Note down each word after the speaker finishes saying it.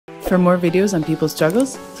For more videos on people's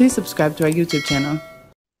struggles, please subscribe to our YouTube channel.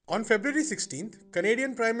 On February 16th,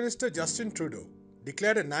 Canadian Prime Minister Justin Trudeau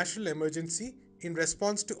declared a national emergency in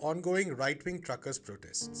response to ongoing right-wing truckers'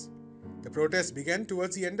 protests. The protests began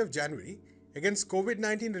towards the end of January against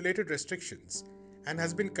COVID-19 related restrictions and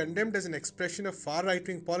has been condemned as an expression of far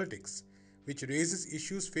right-wing politics, which raises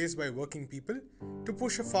issues faced by working people to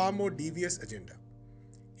push a far more devious agenda.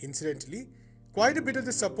 Incidentally, quite a bit of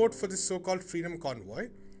the support for this so-called Freedom Convoy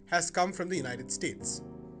has come from the United States.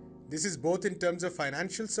 This is both in terms of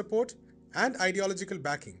financial support and ideological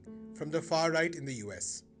backing from the far right in the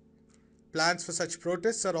US. Plans for such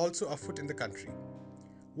protests are also afoot in the country.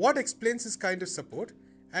 What explains this kind of support,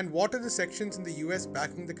 and what are the sections in the US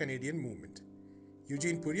backing the Canadian movement?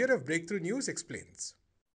 Eugene Puryear of BreakThrough News explains.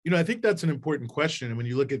 I think that's an important question. And when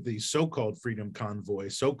you look at the so-called Freedom Convoy,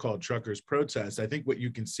 so-called truckers protests, I think what you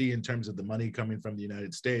can see in terms of the money coming from the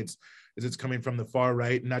United States is it's coming from the far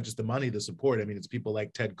right, and not just the money, the support. I mean, it's people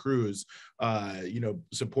like Ted Cruz,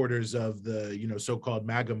 supporters of the, so-called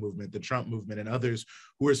MAGA movement, the Trump movement, and others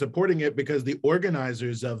who are supporting it because the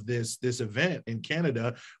organizers of this event in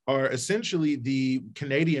Canada are essentially the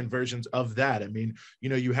Canadian versions of that. I mean,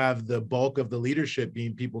 you have the bulk of the leadership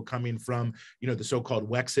being people coming from, the so-called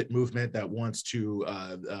Wexit movement that wants to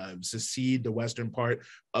secede the western part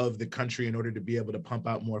of the country in order to be able to pump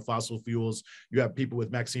out more fossil fuels. You have people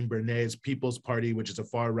with Maxime Bernet's People's Party, which is a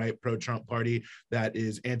far-right pro-Trump party that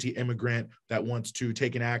is anti-immigrant, that wants to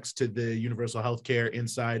take an axe to the universal health care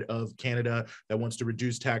inside of Canada, that wants to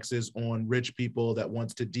reduce taxes on rich people, that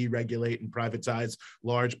wants to deregulate and privatize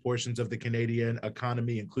large portions of the Canadian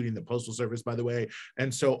economy, including the Postal Service, by the way.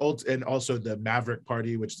 And also the Maverick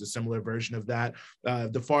Party, which is a similar version of that.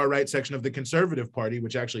 The far-right section of the Conservative Party,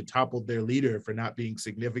 which actually toppled their leader for not being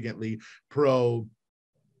significantly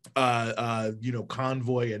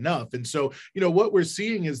convoy enough. And so, what we're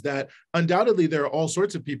seeing is that undoubtedly there are all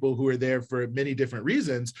sorts of people who are there for many different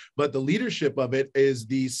reasons, but the leadership of it is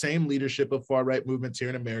the same leadership of far-right movements here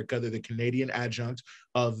in America. They're the Canadian adjunct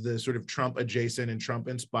of the sort of Trump adjacent and Trump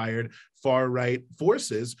inspired far-right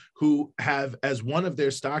forces who have as one of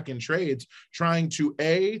their stock in trades trying to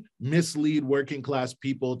mislead working class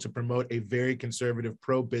people to promote a very conservative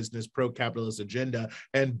pro-business, pro-capitalist agenda,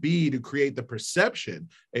 and B, to create the perception,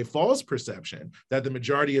 a false perception, that the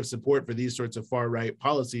majority of support for these sorts of far-right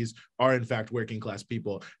policies are in fact working class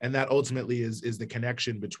people. And that ultimately is the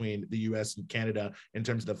connection between the US and Canada in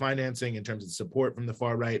terms of the financing, in terms of support from the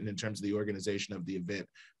far right, and in terms of the organization of the event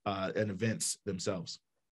and events themselves.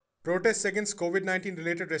 Protests against COVID-19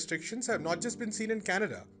 related restrictions have not just been seen in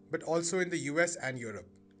Canada, but also in the US and Europe.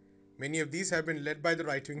 Many of these have been led by the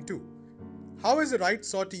right wing too. How has the right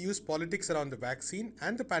sought to use politics around the vaccine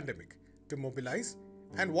and the pandemic to mobilize,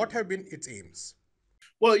 and what have been its aims?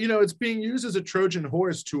 Well, it's being used as a Trojan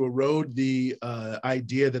horse to erode the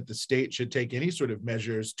idea that the state should take any sort of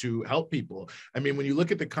measures to help people. I mean, when you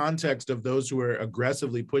look at the context of those who are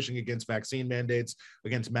aggressively pushing against vaccine mandates,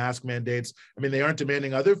 against mask mandates, I mean, they aren't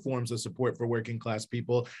demanding other forms of support for working class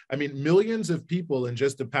people. I mean, millions of people in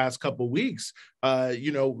just the past couple of weeks,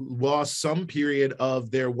 lost some period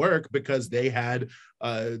of their work because they had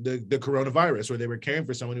the coronavirus, or they were caring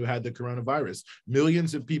for someone who had the coronavirus.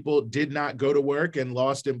 Millions of people did not go to work and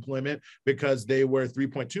lost employment because they were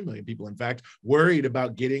 3.2 million people, in fact, worried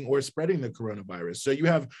about getting or spreading the coronavirus. So you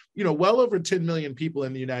have, well over 10 million people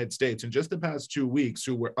in the United States in just the past 2 weeks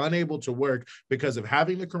who were unable to work because of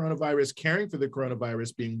having the coronavirus, caring for the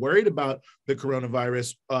coronavirus, being worried about the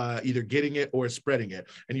coronavirus, either getting it or spreading it.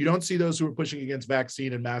 And you don't see those who are pushing against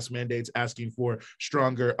vaccine and mask mandates asking for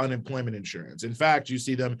stronger unemployment insurance. In fact, you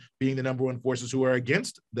see them being the number one forces who are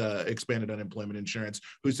against the expanded unemployment insurance,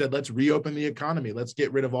 who said, let's reopen the economy. Let's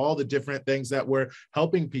get rid of all the different things that were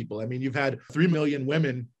helping people. I mean, you've had 3 million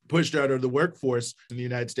women pushed out of the workforce in the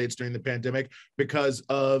United States during the pandemic because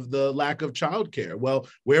of the lack of childcare. Well,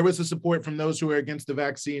 where was the support from those who are against the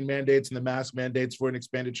vaccine mandates and the mask mandates for an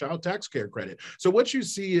expanded child tax care credit? So what you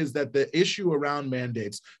see is that the issue around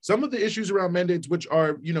mandates, some of the issues around mandates, which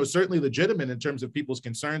are, certainly legitimate in terms of people's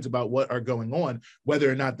concerns about what are going on,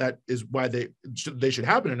 whether or not that is why they should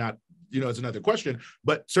happen or not, it's another question,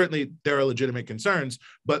 but certainly there are legitimate concerns.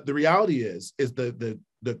 But the reality is the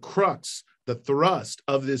crux, the thrust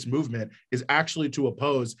of this movement is actually to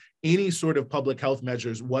oppose any sort of public health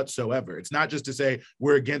measures whatsoever. It's not just to say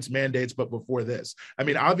we're against mandates, but before this. I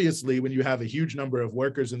mean, obviously, when you have a huge number of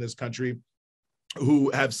workers in this country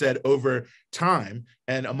who have said over time,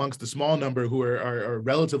 and amongst the small number who are a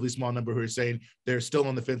relatively small number who are saying they're still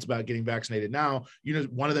on the fence about getting vaccinated now,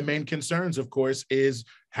 one of the main concerns, of course, is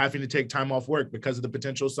having to take time off work because of the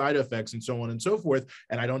potential side effects and so on and so forth.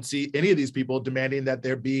 And I don't see any of these people demanding that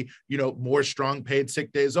there be, more strong paid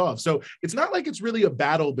sick days off. So it's not like it's really a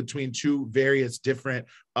battle between two various different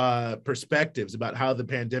perspectives about how the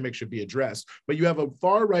pandemic should be addressed. But you have a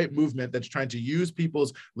far-right movement that's trying to use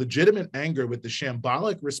people's legitimate anger with the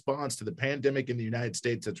shambolic response to the pandemic in the United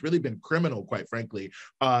States that's really been criminal, quite frankly,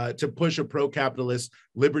 to push a pro-capitalist,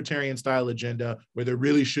 libertarian-style agenda where there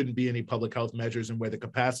really shouldn't be any public health measures and where the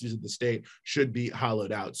capacities of the state should be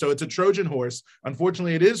hollowed out. So it's a Trojan horse.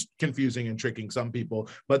 Unfortunately, it is confusing and tricking some people,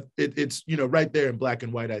 but it's right there in black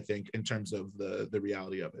and white, I think, in terms of the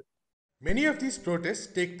reality of it. Many of these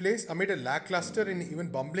protests take place amid a lackluster and even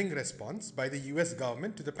bumbling response by the US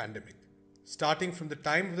government to the pandemic, starting from the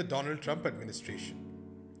time of the Donald Trump administration.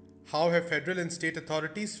 How have federal and state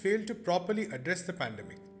authorities failed to properly address the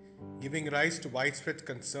pandemic, giving rise to widespread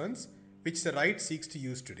concerns which the right seeks to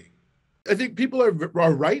use today? I think people are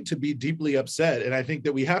right to be deeply upset. And I think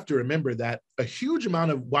that we have to remember that a huge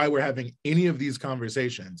amount of why we're having any of these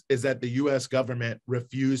conversations is that the US government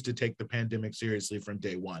refused to take the pandemic seriously from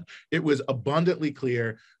day one. It was abundantly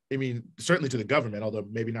clear, certainly to the government, although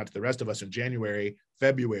maybe not to the rest of us in January,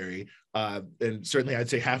 February, and certainly I'd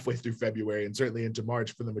say halfway through February and certainly into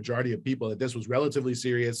March for the majority of people, that this was relatively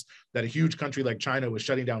serious, that a huge country like China was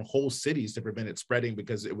shutting down whole cities to prevent it spreading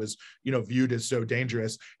because it was, viewed as so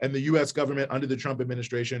dangerous. And the US government under the Trump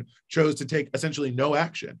administration chose to take essentially no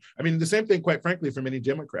action. The same thing, quite frankly, for many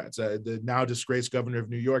Democrats. The now disgraced governor of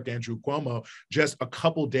New York, Andrew Cuomo, just a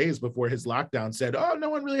couple days before his lockdown said, oh, no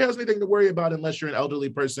one really has anything to worry about unless you're an elderly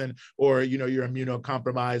person or, you're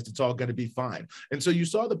immunocompromised. It's all going to be fine. And so you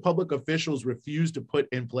saw the public officials refuse to put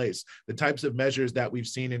in place the types of measures that we've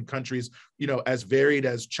seen in countries, as varied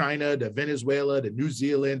as China to Venezuela to New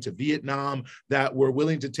Zealand to Vietnam, that were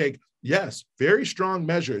willing to take, yes, very strong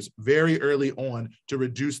measures very early on to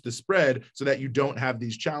reduce the spread so that you don't have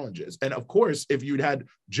these challenges. And of course, if you'd had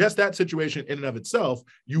just that situation in and of itself,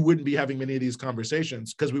 you wouldn't be having many of these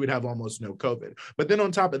conversations because we would have almost no COVID. But then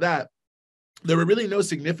on top of that, there were really no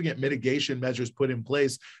significant mitigation measures put in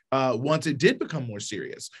place once it did become more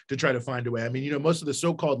serious to try to find a way. Most of the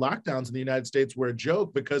so-called lockdowns in the United States were a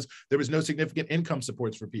joke because there was no significant income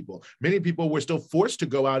supports for people. Many people were still forced to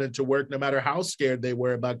go out into work no matter how scared they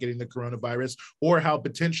were about getting the coronavirus or how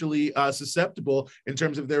potentially susceptible in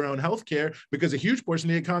terms of their own health care, because a huge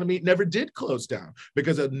portion of the economy never did close down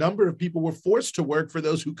because a number of people were forced to work for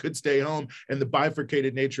those who could stay home. And the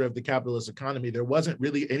bifurcated nature of the capitalist economy, there wasn't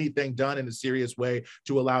really anything done in a serious way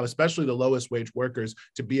to allow especially the lowest wage workers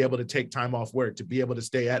to be able to take time off work, to be able to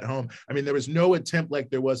stay at home. There was no attempt like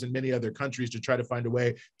there was in many other countries to try to find a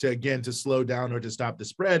way to slow down or to stop the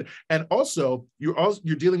spread. And also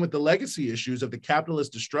you're dealing with the legacy issues of the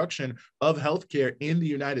capitalist destruction of healthcare in the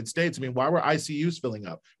United States. Why were ICUs filling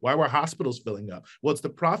up? Why were hospitals filling up? Well, it's the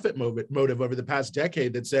profit motive over the past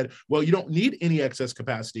decade that said, well, you don't need any excess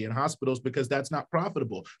capacity in hospitals because that's not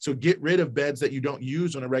profitable. So get rid of beds that you don't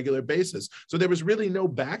use on a regular basis. So there was really no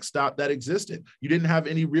backstop that existed. You didn't have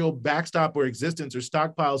any real backstop or existence or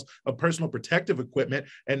stockpiles of personal protective equipment.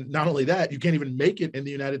 And not only that, you can't even make it in the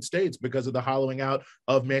United States because of the hollowing out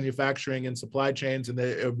of manufacturing and supply chains and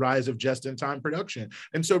the rise of just-in-time production.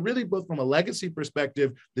 And so really, both from a legacy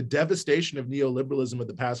perspective, the devastation of neoliberalism of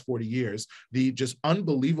the past 40 years, the just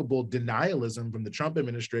unbelievable denialism from the Trump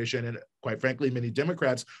administration and quite frankly, many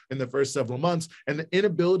Democrats in the first several months, and the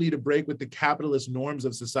inability to break with the capitalist norms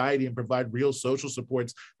of society and provide real social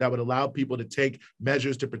supports that would allow people to take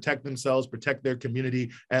measures to protect themselves, protect their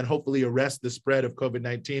community, and hopefully arrest the spread of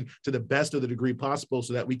COVID-19 to the best of the degree possible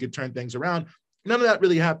so that we could turn things around. None of that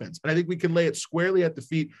really happens. And I think we can lay it squarely at the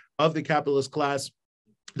feet of the capitalist class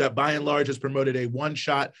that by and large has promoted a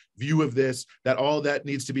one-shot view of this, that all that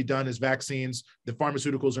needs to be done is vaccines, the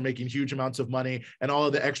pharmaceuticals are making huge amounts of money, and all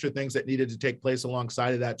of the extra things that needed to take place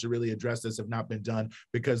alongside of that to really address this have not been done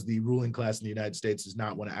because the ruling class in the United States does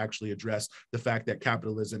not want to actually address the fact that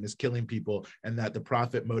capitalism is killing people and that the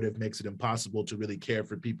profit motive makes it impossible to really care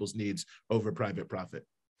for people's needs over private profit.